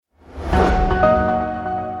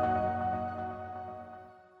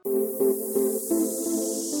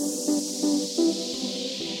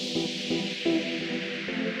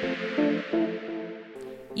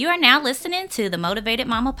are now listening to the Motivated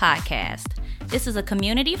Mama podcast. This is a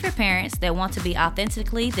community for parents that want to be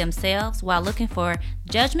authentically themselves while looking for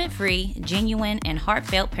judgment-free, genuine, and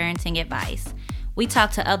heartfelt parenting advice. We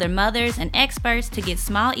talk to other mothers and experts to get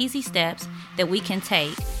small, easy steps that we can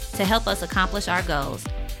take to help us accomplish our goals.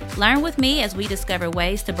 Learn with me as we discover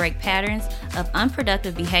ways to break patterns of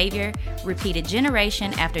unproductive behavior repeated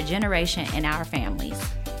generation after generation in our families.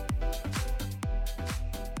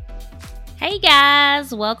 Hey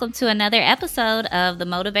guys, welcome to another episode of The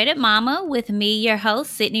Motivated Mama with me, your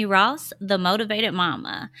host, Sydney Ross, The Motivated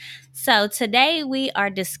Mama. So today we are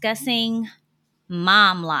discussing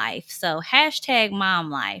mom life. So hashtag mom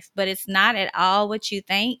life, but it's not at all what you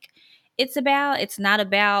think it's about. It's not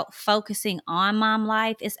about focusing on mom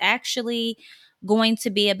life. It's actually going to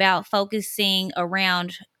be about focusing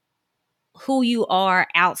around who you are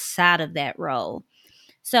outside of that role.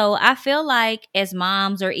 So I feel like as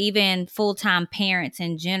moms or even full-time parents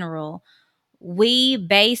in general, we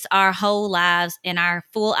base our whole lives and our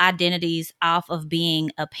full identities off of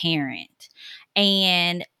being a parent.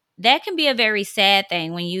 And that can be a very sad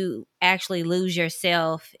thing when you actually lose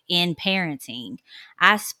yourself in parenting.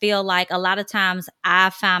 I feel like a lot of times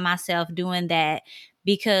I find myself doing that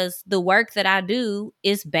because the work that I do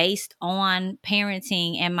is based on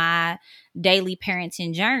parenting and my daily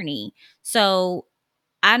parenting journey. So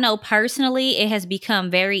I know personally it has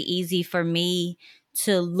become very easy for me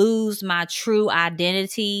to lose my true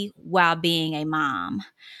identity while being a mom.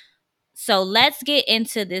 So let's get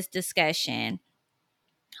into this discussion.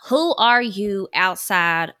 Who are you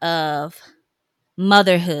outside of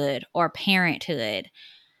motherhood or parenthood?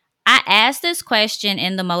 I asked this question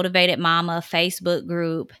in the Motivated Mama Facebook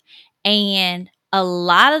group, and a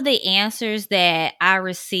lot of the answers that I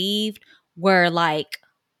received were like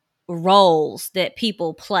roles that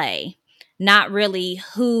people play, not really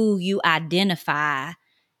who you identify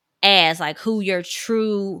as, like who your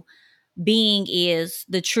true being is,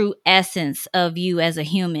 the true essence of you as a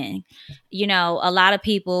human. You know, a lot of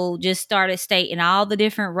people just started stating all the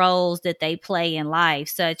different roles that they play in life,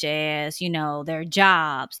 such as, you know, their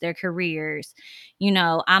jobs, their careers. You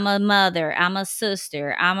know, I'm a mother, I'm a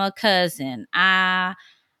sister, I'm a cousin, I'm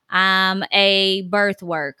a birth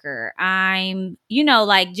worker. I'm, you know,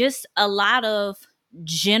 like just a lot of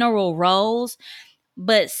general roles.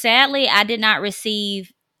 But sadly, I did not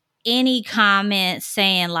receive any comments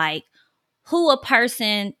saying like who a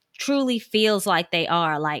person truly feels like they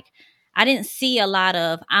are. Like, I didn't see a lot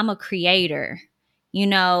of, I'm a creator. You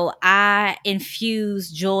know, I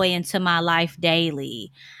infuse joy into my life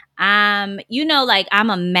daily. You know, like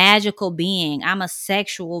I'm a magical being. I'm a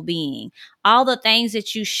sexual being. All the things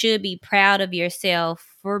that you should be proud of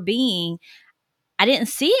yourself for being. I didn't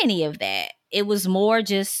see any of that. It was more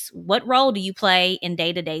just what role do you play in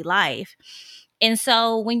day-to-day life? And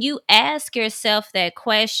so when you ask yourself that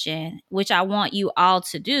question, which I want you all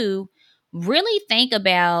to do, really think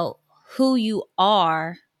about who you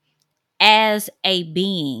are as a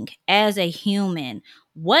being, as a human.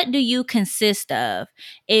 What do you consist of?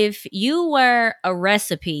 If you were a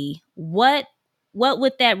recipe, what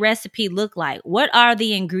would that recipe look like? What are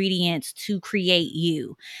the ingredients to create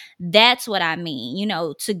you? That's what I mean, you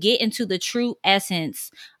know, to get into the true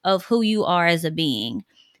essence of who you are as a being.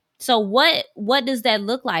 So what does that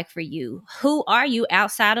look like for you? Who are you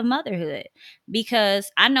outside of motherhood?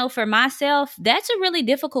 Because I know for myself, that's a really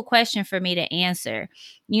difficult question for me to answer.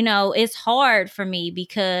 You know, it's hard for me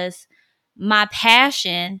because my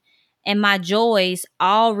passion and my joys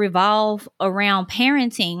all revolve around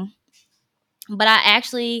parenting, but I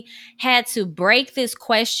actually had to break this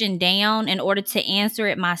question down in order to answer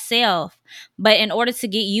it myself. But in order to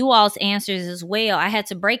get you all's answers as well, I had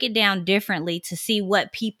to break it down differently to see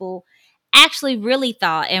what people actually really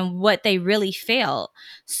thought and what they really felt.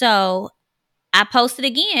 So I posted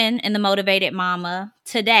again in the Motivated Mama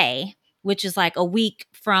today, which is like a week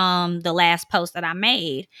from the last post that I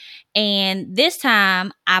made. And this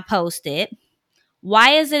time I posted,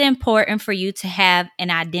 why is it important for you to have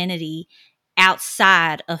an identity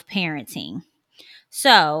outside of parenting?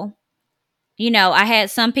 So, you know, I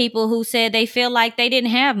had some people who said they feel like they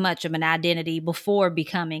didn't have much of an identity before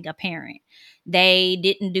becoming a parent. They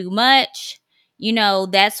didn't do much. You know,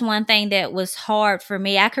 that's one thing that was hard for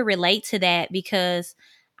me. I could relate to that because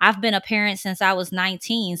I've been a parent since I was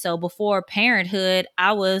 19. So before parenthood,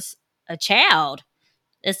 I was a child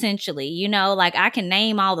essentially. You know, like I can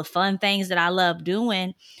name all the fun things that I love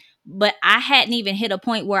doing, but I hadn't even hit a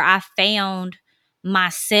point where I found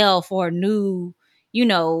myself or knew, you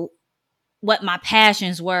know, what my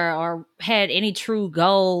passions were or had any true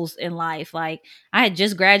goals in life. Like I had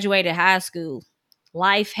just graduated high school.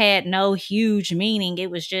 life had no huge meaning.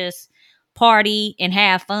 It was just party and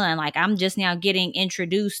have fun. Like, I'm just now getting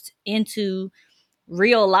introduced into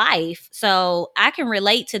real life. So I can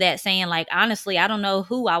relate to that, saying, like, honestly, I don't know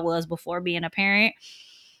who I was before being a parent,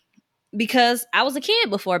 because I was a kid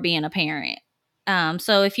before being a parent.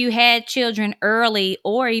 So if you had children early,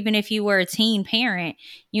 or even if you were a teen parent,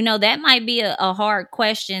 that might be a hard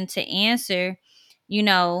question to answer, you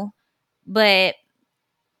know, but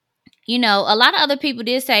a lot of other people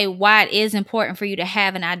did say why it is important for you to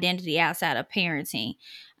have an identity outside of parenting.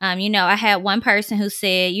 I had one person who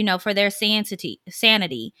said, for their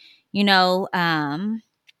sanity, you know,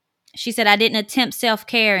 she said, I didn't attempt self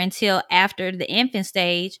care until after the infant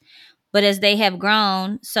stage, but as they have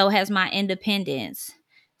grown, so has my independence.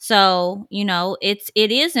 So, it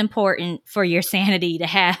is important for your sanity to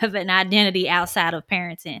have an identity outside of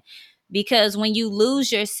parenting, because when you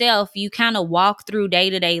lose yourself, you kind of walk through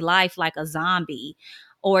day-to-day life like a zombie,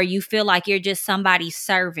 or you feel like you're just somebody's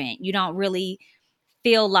servant. You don't really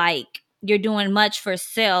feel like you're doing much for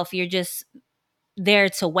self. You're just there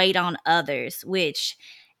to wait on others, which,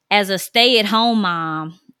 as a stay-at-home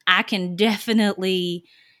mom, I can definitely,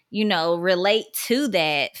 relate to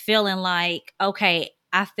that, feeling like, okay,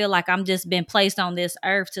 I feel like I'm just been placed on this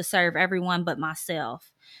earth to serve everyone but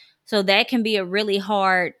myself. So that can be a really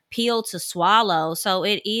hard pill to swallow. So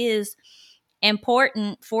it is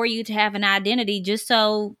important for you to have an identity, just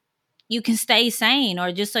so you can stay sane,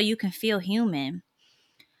 or just so you can feel human.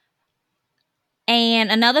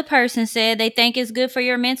 And another person said they think it's good for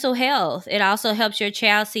your mental health. It also helps your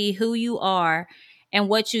child see who you are and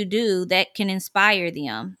what you do that can inspire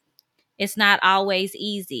them. It's not always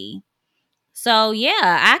easy. So,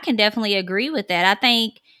 yeah, I can definitely agree with that. I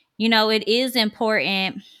think, it is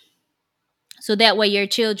important, so that way your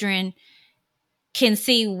children can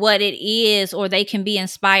see what it is, or they can be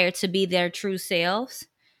inspired to be their true selves.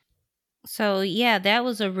 So, yeah, that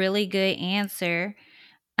was a really good answer.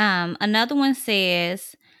 Another one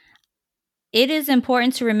says, it is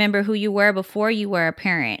important to remember who you were before you were a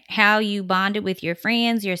parent, how you bonded with your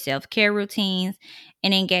friends, your self care routines,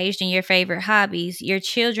 and engaged in your favorite hobbies. Your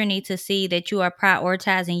children need to see that you are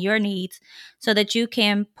prioritizing your needs so that you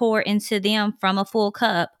can pour into them from a full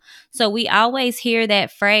cup. So we always hear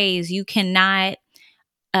that phrase, you cannot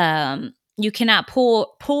pour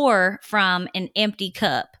from an empty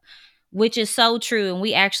cup, which is so true. And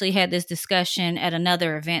we actually had this discussion at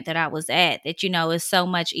another event that I was at, that is so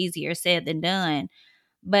much easier said than done.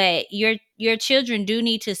 But your children do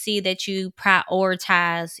need to see that you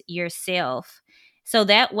prioritize yourself, so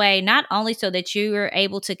that way, not only so that you are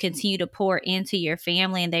able to continue to pour into your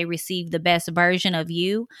family and they receive the best version of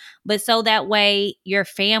you, but so that way your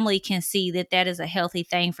family can see that that is a healthy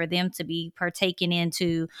thing for them to be partaking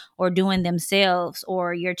into or doing themselves,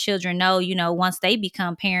 or your children know, once they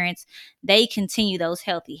become parents, they continue those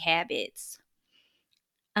healthy habits.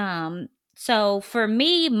 So for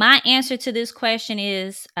me, my answer to this question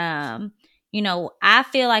is, I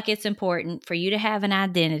feel like it's important for you to have an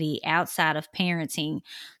identity outside of parenting,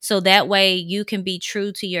 so that way you can be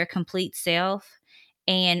true to your complete self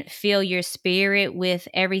and fill your spirit with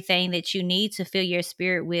everything that you need to fill your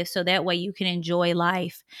spirit with, so that way you can enjoy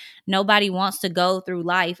life. Nobody wants to go through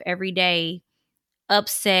life every day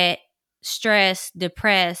upset, stressed,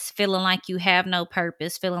 depressed, feeling like you have no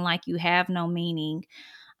purpose, feeling like you have no meaning.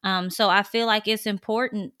 So I feel like it's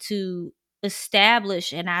important to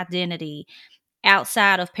establish an identity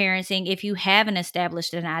outside of parenting. If you haven't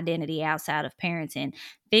established an identity outside of parenting,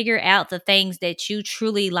 figure out the things that you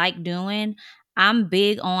truly like doing. I'm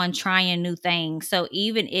big on trying new things. So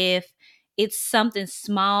even if it's something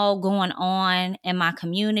small going on in my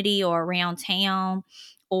community or around town,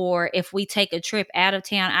 or if we take a trip out of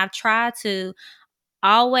town, I've tried to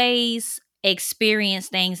always experience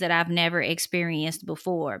things that I've never experienced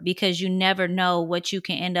before, because you never know what you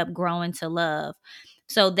can end up growing to love.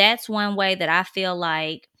 So that's one way that I feel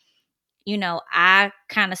like, I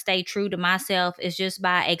kind of stay true to myself, is just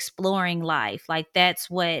by exploring life. Like, that's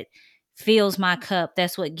what fills my cup.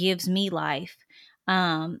 That's what gives me life.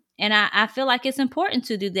 And I feel like it's important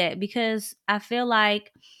to do that, because I feel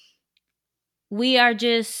like we are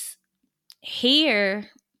just here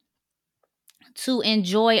to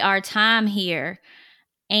enjoy our time here.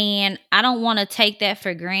 And I don't want to take that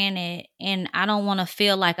for granted. And I don't want to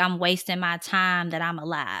feel like I'm wasting my time that I'm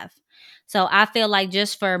alive. So I feel like,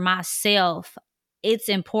 just for myself, it's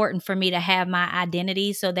important for me to have my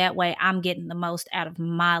identity, so that way I'm getting the most out of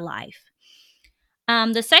my life.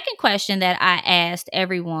 The second question that I asked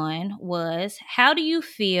everyone was, how do you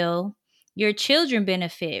feel your children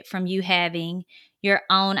benefit from you having your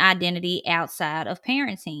own identity outside of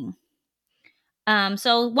parenting?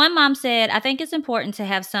 So one mom said, I think it's important to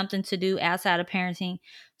have something to do outside of parenting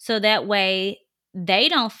so that way they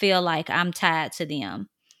don't feel like I'm tied to them.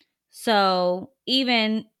 So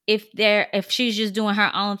even if she's just doing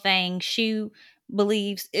her own thing, she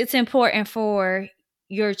believes it's important for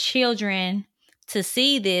your children to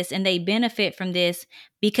see this and they benefit from this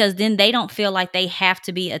because then they don't feel like they have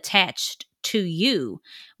to be attached to you,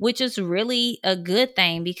 which is really a good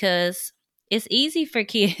thing because it's easy for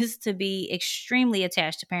kids to be extremely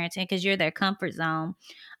attached to parenting because you're their comfort zone.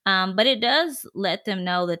 But it does let them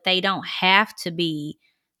know that they don't have to be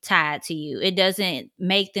tied to you. It doesn't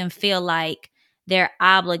make them feel like they're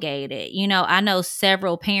obligated. I know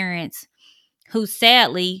several parents who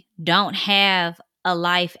sadly don't have a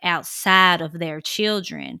life outside of their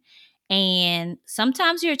children. And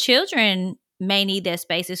sometimes your children may need that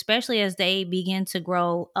space, especially as they begin to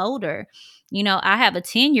grow older. I have a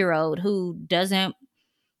 10-year-old who doesn't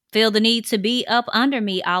feel the need to be up under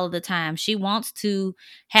me all of the time. She wants to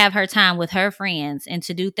have her time with her friends and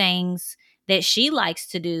to do things that she likes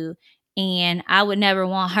to do. And I would never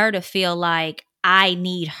want her to feel like I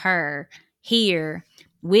need her here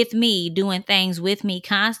with me, doing things with me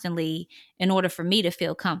constantly in order for me to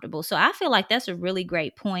feel comfortable. So I feel like that's a really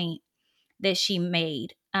great point that she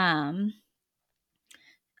made.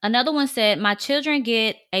 Another one said, my children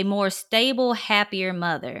get a more stable, happier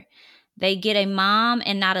mother. They get a mom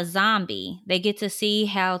and not a zombie. They get to see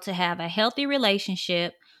how to have a healthy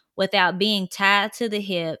relationship without being tied to the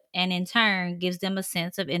hip, and in turn gives them a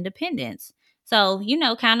sense of independence. So,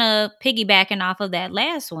 kind of piggybacking off of that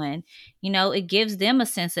last one, it gives them a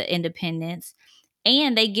sense of independence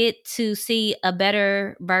and they get to see a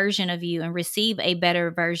better version of you and receive a better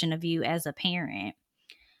version of you as a parent.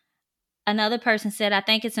 Another person said, I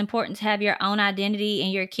think it's important to have your own identity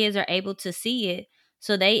and your kids are able to see it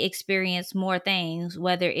so they experience more things,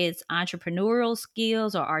 whether it's entrepreneurial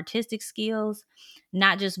skills or artistic skills,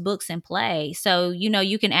 not just books and play. So,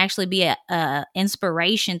 you can actually be a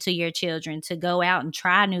inspiration to your children to go out and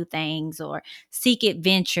try new things or seek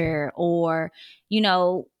adventure or, you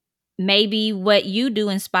know, maybe what you do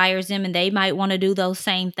inspires them and they might want to do those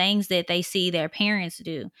same things that they see their parents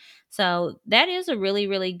do. So that is a really,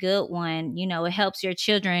 really good one. It helps your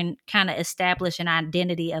children kind of establish an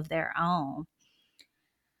identity of their own.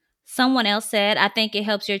 Someone else said, I think it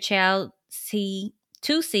helps your child see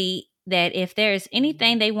that if there's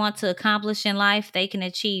anything they want to accomplish in life, they can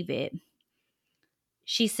achieve it.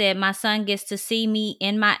 She said, my son gets to see me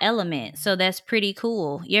in my element. So that's pretty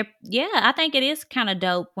cool. Yeah, I think it is kind of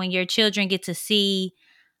dope when your children get to see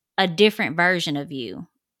a different version of you.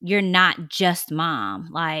 You're not just mom.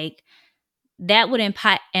 Like, that would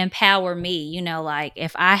empower me, like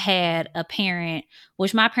if I had a parent,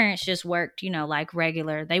 which my parents just worked, like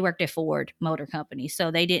regular, they worked at Ford Motor Company.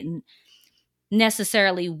 So they didn't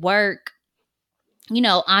necessarily work,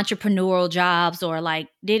 entrepreneurial jobs or like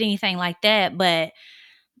did anything like that. But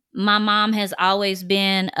my mom has always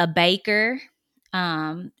been a baker,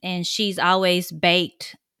 and she's always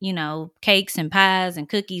baked, cakes and pies and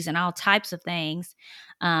cookies and all types of things.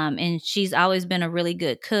 And she's always been a really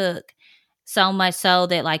good cook. So much so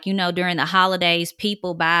that, like, during the holidays,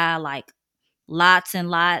 people buy like lots and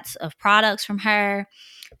lots of products from her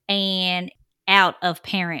and out of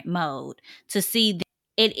parent mode to see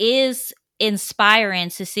it is inspiring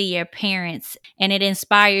to see your parents and it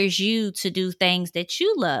inspires you to do things that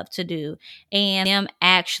you love to do and them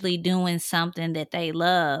actually doing something that they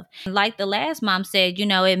love. Like the last mom said,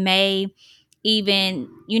 it may even,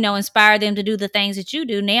 inspire them to do the things that you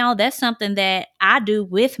do. Now that's something that I do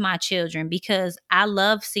with my children because I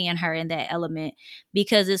love seeing her in that element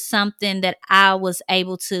because it's something that I was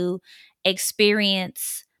able to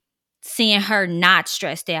experience, seeing her not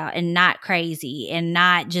stressed out and not crazy and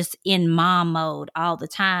not just in mom mode all the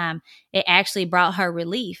time. It actually brought her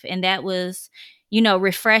relief. And that was,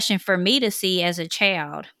 refreshing for me to see as a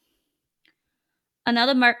child.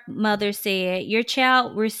 Another mother said, your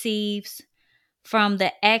child receives from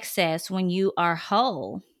the excess when you are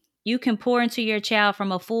whole. You can pour into your child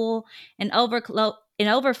from a full and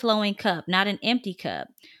overflowing cup, not an empty cup.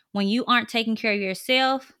 When you aren't taking care of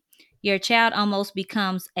yourself, your child almost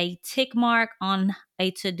becomes a tick mark on a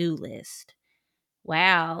to-do list.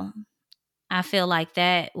 Wow. I feel like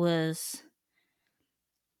that was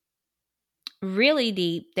really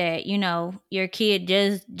deep that, your kid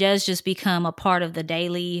does just become a part of the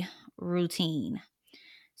daily routine.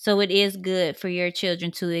 So it is good for your children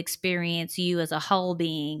to experience you as a whole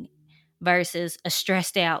being versus a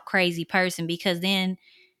stressed out, crazy person, because then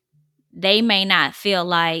they may not feel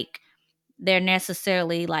like they're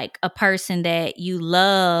necessarily like a person that you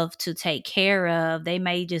love to take care of. They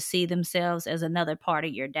may just see themselves as another part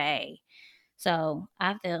of your day. So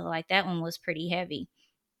I feel like that one was pretty heavy.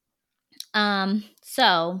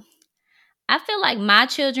 So I feel like my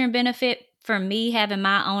children benefit from me having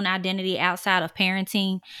my own identity outside of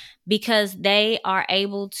parenting because they are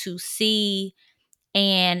able to see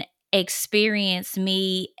and experience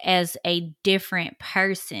me as a different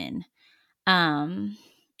person. Um,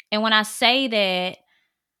 and when I say that,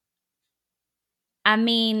 I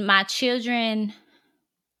mean my children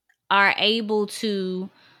are able to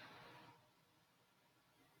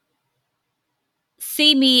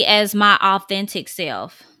see me as my authentic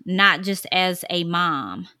self, not just as a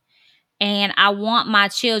mom. And I want my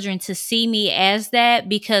children to see me as that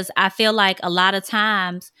because I feel like a lot of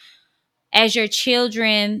times as your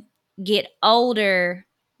children get older,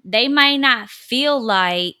 they may not feel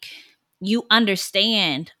like you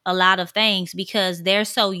understand a lot of things because they're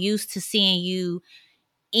so used to seeing you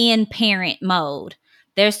in parent mode.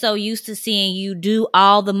 They're so used to seeing you do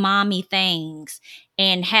all the mommy things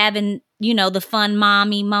and having, the fun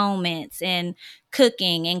mommy moments and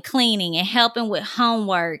cooking and cleaning and helping with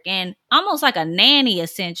homework and almost like a nanny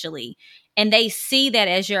essentially. And they see that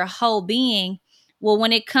as your whole being. Well,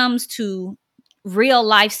 when it comes to real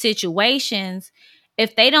life situations,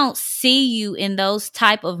 if they don't see you in those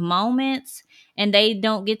type of moments and they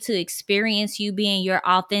don't get to experience you being your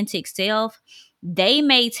authentic self, they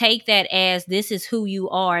may take that as this is who you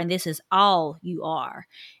are and this is all you are.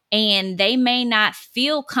 And they may not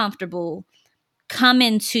feel comfortable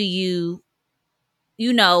coming to you,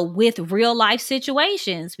 with real life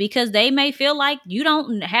situations because they may feel like you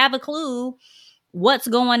don't have a clue what's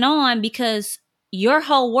going on because your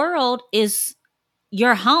whole world is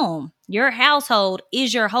your home. Your household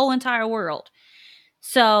is your whole entire world.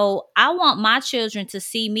 So I want my children to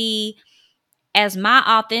see me as my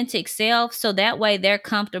authentic self so that way they're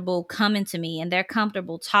comfortable coming to me and they're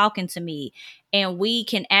comfortable talking to me and we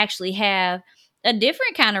can actually have a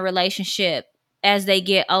different kind of relationship as they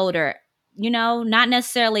get older. Not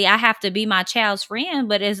necessarily I have to be my child's friend,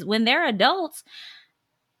 but as when they're adults,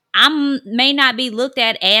 I may not be looked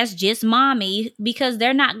at as just mommy because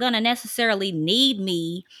they're not going to necessarily need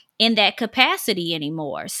me in that capacity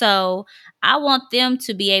anymore. So I want them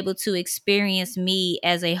to be able to experience me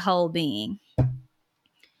as a whole being.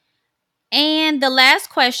 And the last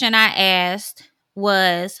question I asked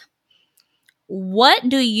was, what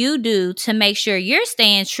do you do to make sure you're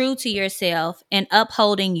staying true to yourself and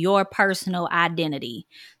upholding your personal identity?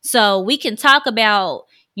 So we can talk about,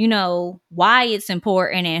 why it's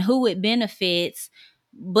important and who it benefits,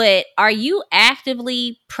 but are you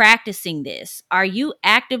actively practicing this? Are you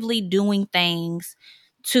actively doing things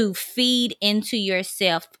to feed into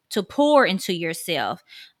yourself, to pour into yourself,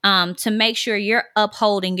 to make sure you're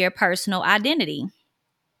upholding your personal identity?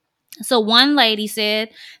 So one lady said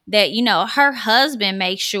that, her husband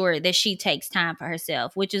makes sure that she takes time for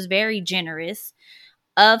herself, which is very generous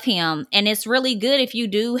of him. And it's really good if you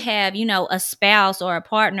do have, a spouse or a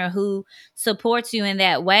partner who supports you in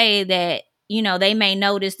that way that, they may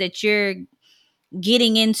notice that you're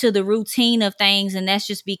getting into the routine of things and that's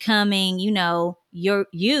just becoming, your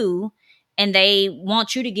you, and they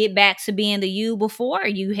want you to get back to being the you before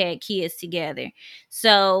you had kids together.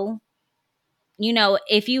 So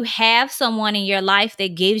if you have someone in your life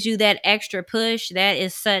that gives you that extra push, that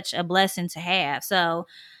is such a blessing to have. So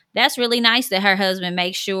that's really nice that her husband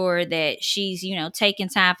makes sure that she's, taking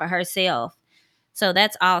time for herself. So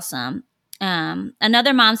that's awesome.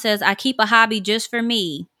 Another mom says, I keep a hobby just for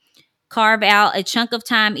me. Carve out a chunk of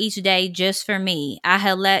time each day just for me. I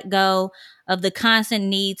have let go of the constant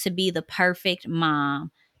need to be the perfect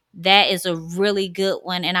mom. That is a really good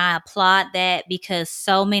one. And I applaud that because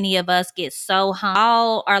so many of us get so hung.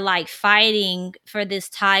 All are like fighting for this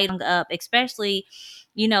title up, especially,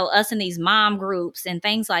 us in these mom groups and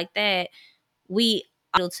things like that. We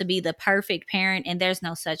are to be the perfect parent, and there's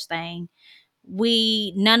no such thing.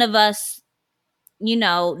 None of us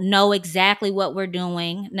know exactly what we're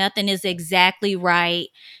doing. Nothing is exactly right.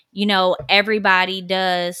 Everybody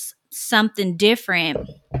does something different.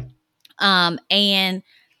 And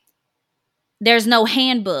there's no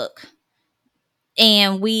handbook.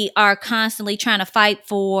 And we are constantly trying to fight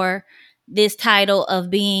for this title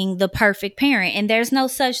of being the perfect parent. And there's no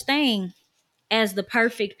such thing as the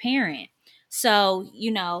perfect parent. So,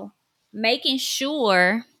 making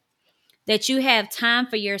sure that you have time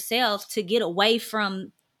for yourself to get away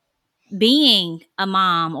from being a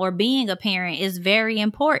mom or being a parent is very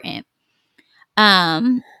important.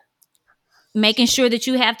 Um, Making sure that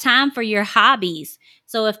you have time for your hobbies.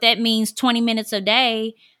 So if that means 20 minutes a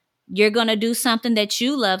day, you're going to do something that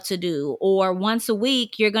you love to do. Or once a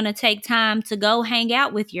week, you're going to take time to go hang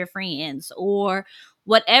out with your friends, or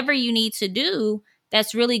whatever you need to do.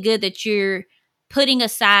 That's really good that you're putting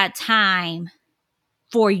aside time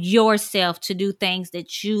for yourself to do things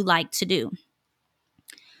that you like to do.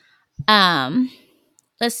 Um,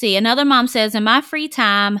 let's see. Another mom says, in my free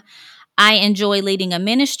time, I enjoy leading a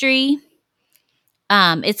ministry.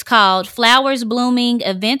 It's called Flowers Blooming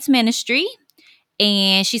Events Ministry.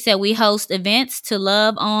 And she said, we host events to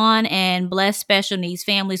love on and bless special needs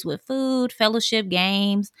families with food, fellowship,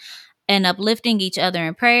 games, and uplifting each other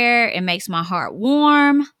in prayer. It makes my heart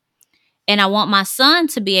warm. And I want my son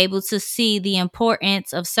to be able to see the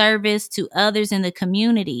importance of service to others in the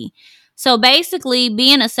community. So basically,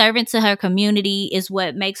 being a servant to her community is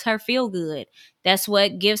what makes her feel good. That's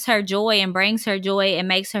what gives her joy and brings her joy and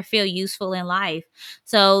makes her feel useful in life.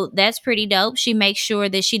 So that's pretty dope. She makes sure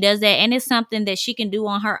that she does that. And it's something that she can do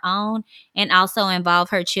on her own and also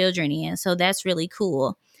involve her children in. So that's really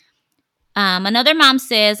cool. Another mom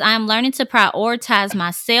says, I'm learning to prioritize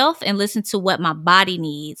myself and listen to what my body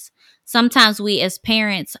needs. Sometimes we as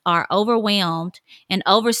parents are overwhelmed and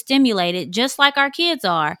overstimulated, just like our kids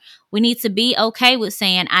are. We need to be okay with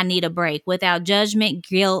saying, I need a break, without judgment,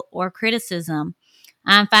 guilt, or criticism.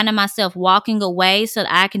 I'm finding myself walking away so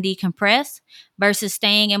that I can decompress versus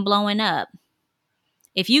staying and blowing up.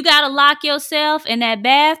 If you got to lock yourself in that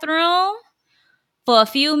bathroom for a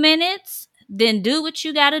few minutes, then do what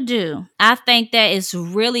you got to do. I think that is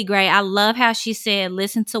really great. I love how she said,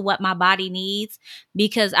 listen to what my body needs,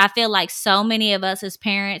 because I feel like so many of us as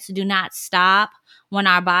parents do not stop when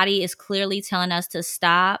our body is clearly telling us to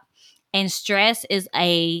stop. And stress is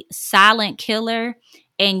a silent killer,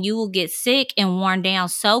 and you will get sick and worn down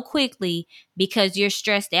so quickly because you're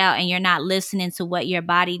stressed out and you're not listening to what your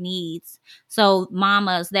body needs. So,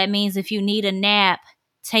 mamas, that means if you need a nap,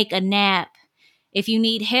 take a nap. If you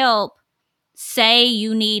need help, say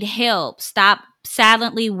you need help. Stop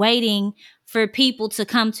silently waiting for people to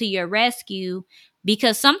come to your rescue,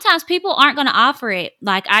 because sometimes people aren't going to offer it.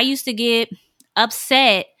 Like, I used to get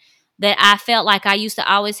upset that I felt like I used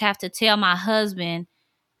to always have to tell my husband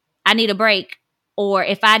I need a break. Or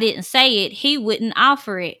if I didn't say it, he wouldn't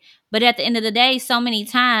offer it. But at the end of the day, so many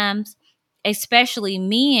times, especially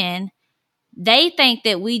men, they think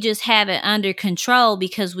that we just have it under control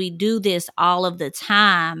because we do this all of the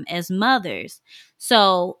time as mothers.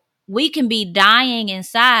 So we can be dying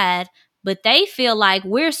inside, but they feel like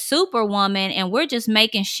we're superwoman and we're just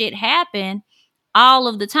making shit happen all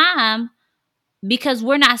of the time because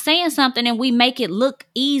we're not saying something and we make it look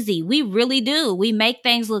easy. We really do. We make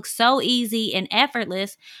things look so easy and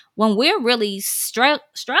effortless when we're really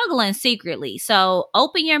struggling secretly. So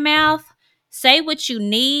open your mouth, say what you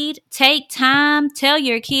need, take time, tell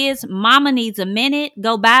your kids, mama needs a minute,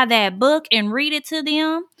 go buy that book and read it to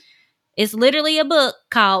them. It's literally a book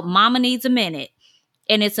called Mama Needs a Minute.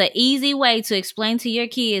 And it's an easy way to explain to your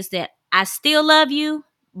kids that I still love you,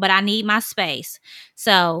 but I need my space.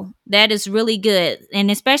 So that is really good. And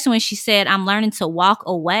especially when she said, I'm learning to walk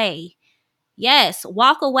away. Yes,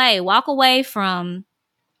 walk away. Walk away from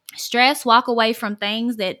stress. Walk away from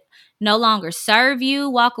things that no longer serve you.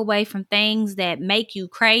 Walk away from things that make you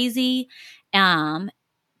crazy.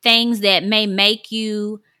 Things that may make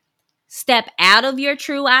you step out of your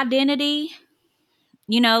true identity.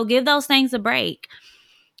 Give those things a break.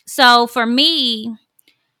 So for me,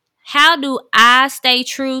 how do I stay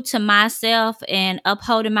true to myself and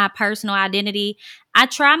upholding my personal identity? I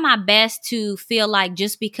try my best to feel like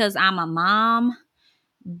just because I'm a mom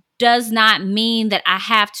does not mean that I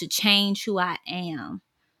have to change who I am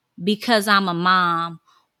because I'm a mom,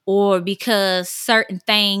 or because certain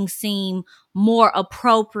things seem more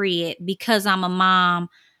appropriate because I'm a mom.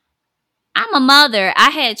 I'm a mother.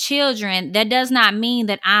 I had children. That does not mean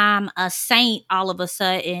that I'm a saint all of a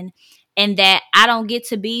sudden and that I don't get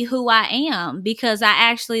to be who I am, because I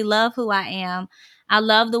actually love who I am. I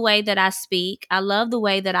love the way that I speak. I love the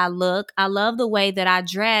way that I look. I love the way that I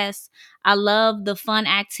dress. I love the fun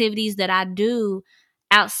activities that I do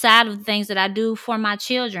outside of the things that I do for my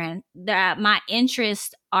children. That my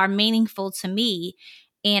interests are meaningful to me.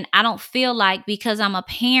 And I don't feel like because I'm a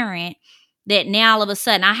parent that now all of a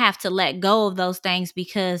sudden I have to let go of those things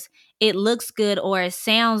because it looks good or it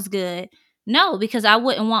sounds good. No, because I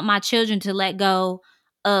wouldn't want my children to let go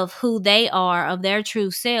of who they are, of their true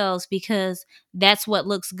selves, because that's what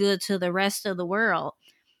looks good to the rest of the world.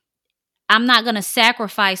 I'm not going to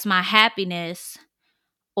sacrifice my happiness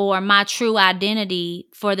or my true identity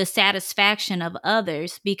for the satisfaction of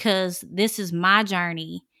others, because this is my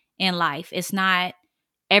journey in life. It's not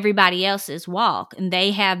everybody else's walk, and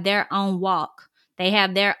they have their own walk They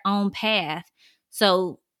have their own path.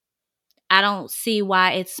 So I don't see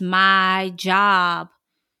why it's my job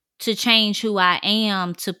to change who I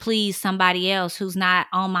am to please somebody else who's not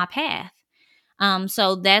on my path.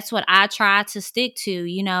 So that's what I try to stick to.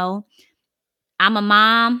 You know, I'm a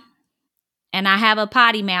mom and I have a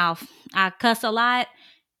potty mouth. I cuss a lot.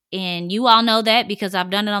 And you all know that because I've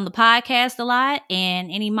done it on the podcast a lot.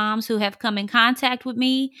 And any moms who have come in contact with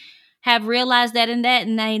me have realized that and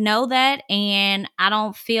they know that. And I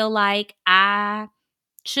don't feel like I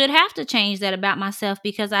should have to change that about myself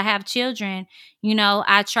because I have children. You know,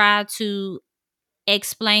 I try to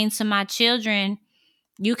explain to my children,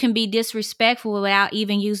 you can be disrespectful without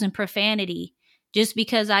even using profanity. Just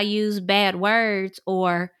because I use bad words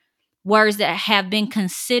or words that have been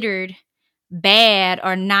considered bad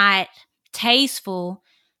or not tasteful,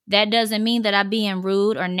 that doesn't mean that I'm being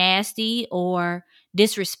rude or nasty or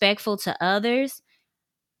disrespectful to others.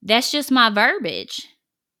 That's just my verbiage.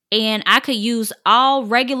 And I could use all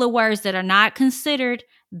regular words that are not considered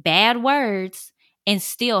bad words and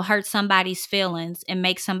still hurt somebody's feelings and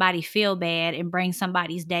make somebody feel bad and bring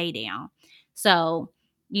somebody's day down. So,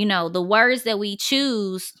 you know, the words that we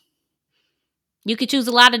choose, you could choose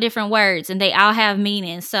a lot of different words and they all have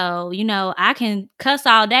meaning. So, you know, I can cuss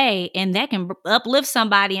all day and that can uplift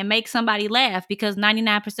somebody and make somebody laugh because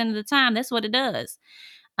 99% of the time that's what it does.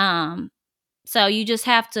 So you just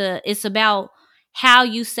have to, it's about how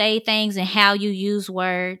you say things and how you use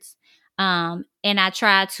words. And I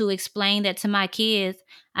try to explain that to my kids.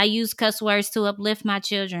 I use cuss words to uplift my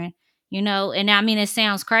children, you know, and I mean, it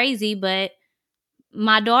sounds crazy, but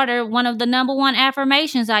my daughter, one of the number one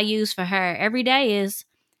affirmations I use for her every day is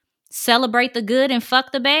celebrate the good and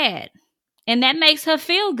fuck the bad. And that makes her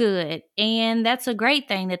feel good. And that's a great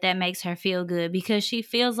thing that makes her feel good because she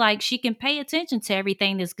feels like she can pay attention to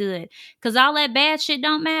everything that's good because all that bad shit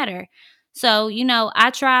don't matter. So, you know,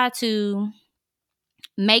 I try to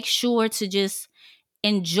make sure to just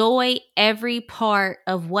enjoy every part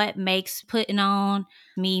of what makes putting on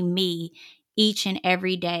me each and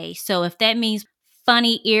every day. So if that means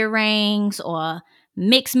funny earrings or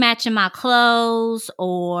mix matching my clothes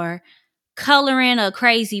or coloring a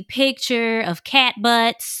crazy picture of cat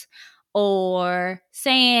butts or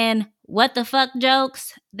saying what the fuck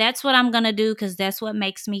jokes, that's what I'm going to do because that's what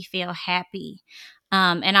makes me feel happy.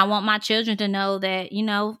 And I want my children to know that, you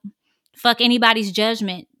know, fuck anybody's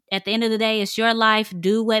judgment. At the end of the day, it's your life.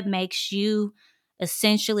 Do what makes you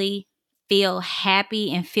essentially feel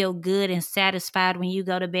happy and feel good and satisfied when you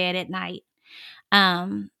go to bed at night.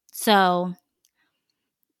 So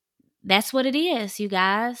that's what it is, you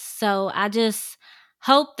guys. So I just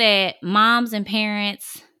hope that moms and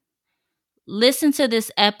parents listen to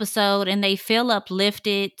this episode and they feel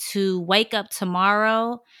uplifted to wake up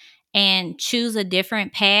tomorrow and choose a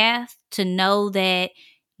different path, to know that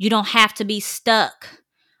you don't have to be stuck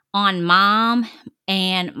on mom,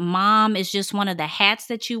 and mom is just one of the hats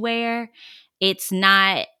that you wear. It's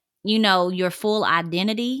not, you know, your full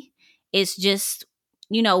identity. It's just,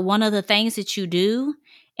 you know, one of the things that you do,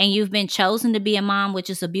 and you've been chosen to be a mom, which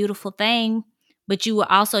is a beautiful thing, but you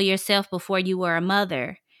were also yourself before you were a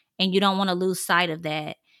mother, and you don't want to lose sight of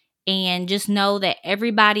that. And just know that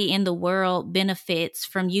everybody in the world benefits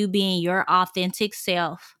from you being your authentic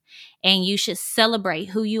self, and you should celebrate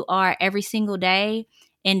who you are every single day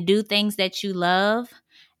and do things that you love,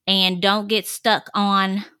 and don't get stuck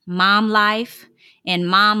on mom life and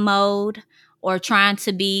mom mode or trying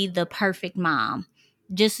to be the perfect mom.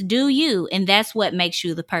 Just do you, and that's what makes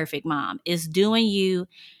you the perfect mom, is doing you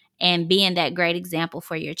and being that great example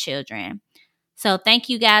for your children. So thank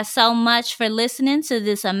you guys so much for listening to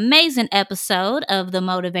this amazing episode of the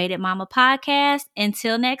Motivated Mama podcast.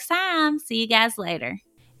 Until next time, see you guys later.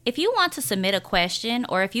 If you want to submit a question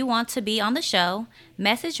or if you want to be on the show,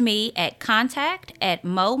 message me at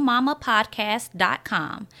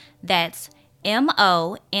contact@momamapodcast.com. That's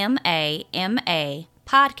MOMAMA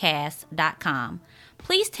podcast.com.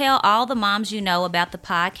 Please tell all the moms you know about the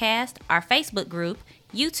podcast, our Facebook group,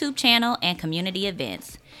 YouTube channel, and community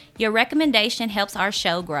events. Your recommendation helps our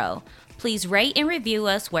show grow. Please rate and review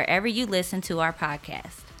us wherever you listen to our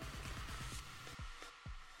podcast.